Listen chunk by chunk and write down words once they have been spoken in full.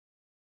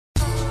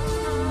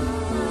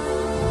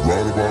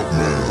all about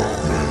man.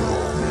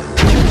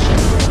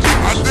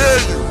 I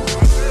dare you.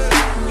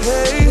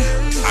 Hey,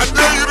 I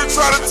dare you to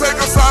try to take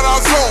us out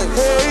our zone.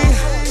 hey,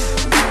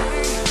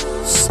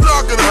 It's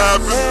not gonna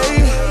happen. hey.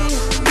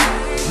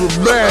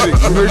 Dramatic,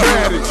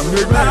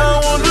 nigga. I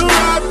wanna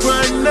rock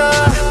right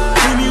now.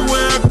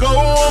 Anywhere I go,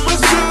 I'ma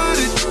shut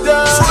it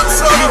down.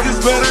 Niggas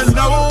better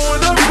know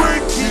when I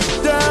break it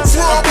down.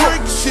 I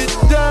break shit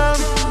down,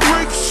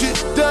 break shit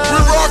down. We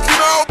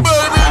rockin' out,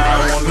 baby.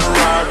 I wanna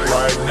rock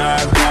right now,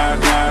 nah,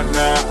 nah,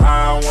 nah.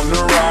 I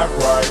wanna rock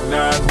right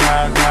now,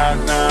 nah,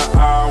 nah, nah.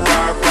 I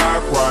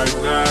rock right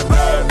now,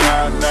 nah,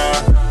 nah, nah,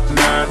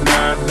 nah,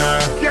 nah,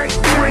 nah.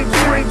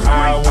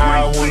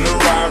 I wanna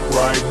rock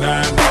right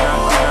now, nah,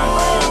 nah,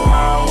 nah.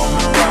 I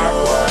wanna rock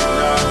right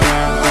now,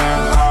 nah, nah,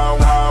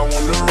 nah. I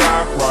wanna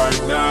rock right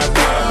now,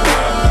 nah,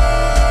 nah.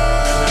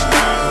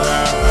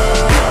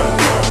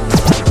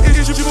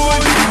 It's your boy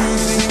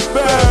Easy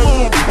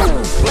Bad.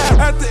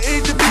 At the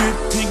age of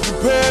 15,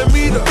 compare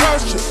me to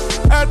Usher.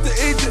 At the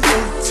age of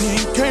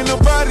 18, can't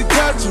nobody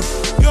touch him.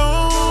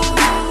 Young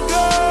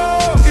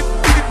girl,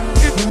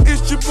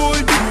 it's your boy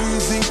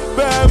Breezy,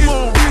 Bad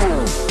Moon.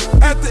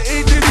 At the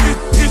age of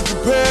 15,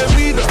 compare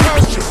me to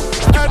Usher.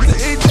 At the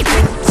age of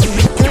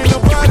 18, can't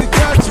nobody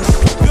touch him.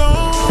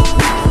 Young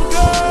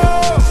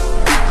girl,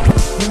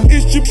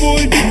 it's your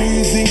boy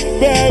Breezy,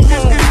 Bad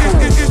Moon.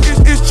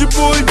 It's your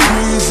boy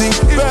Breezy,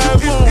 Bad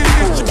Moon.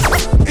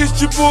 It's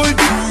your boy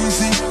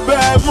Breezy,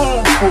 Bad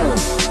Moon.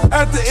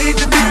 At the age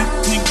of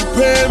 15,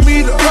 compare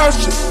me to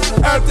Usher.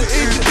 At the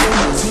age of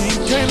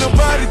 18, can't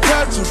nobody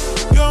touch him.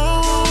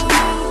 Young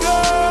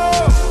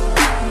girl,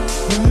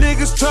 the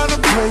niggas tryna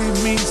play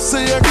me,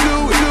 say I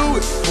do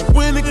it. But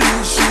when it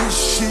gets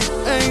shit,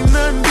 ain't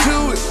nothing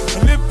to it.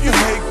 And if you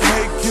hate,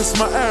 kiss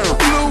my arrow,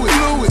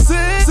 fluid.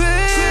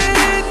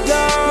 Sit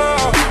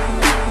down,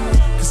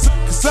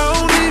 cause I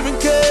don't even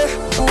care.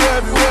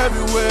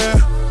 Everywhere,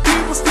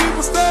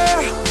 people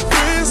stare.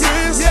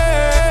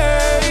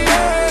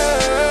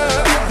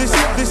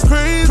 This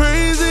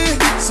crazy,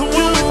 so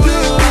when we do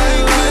it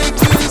like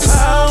this, I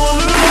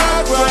wanna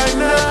rock right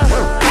now.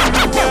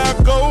 Anywhere I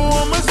go,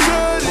 I'ma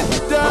shut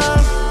it down.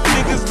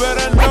 Niggas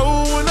better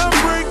know when I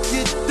break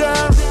it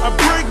down. I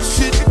break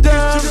shit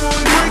down,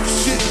 break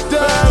shit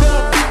down.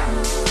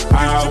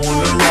 I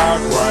wanna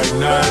rock right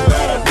now,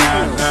 nah,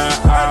 nah,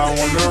 nah. I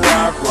wanna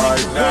rock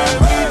right now.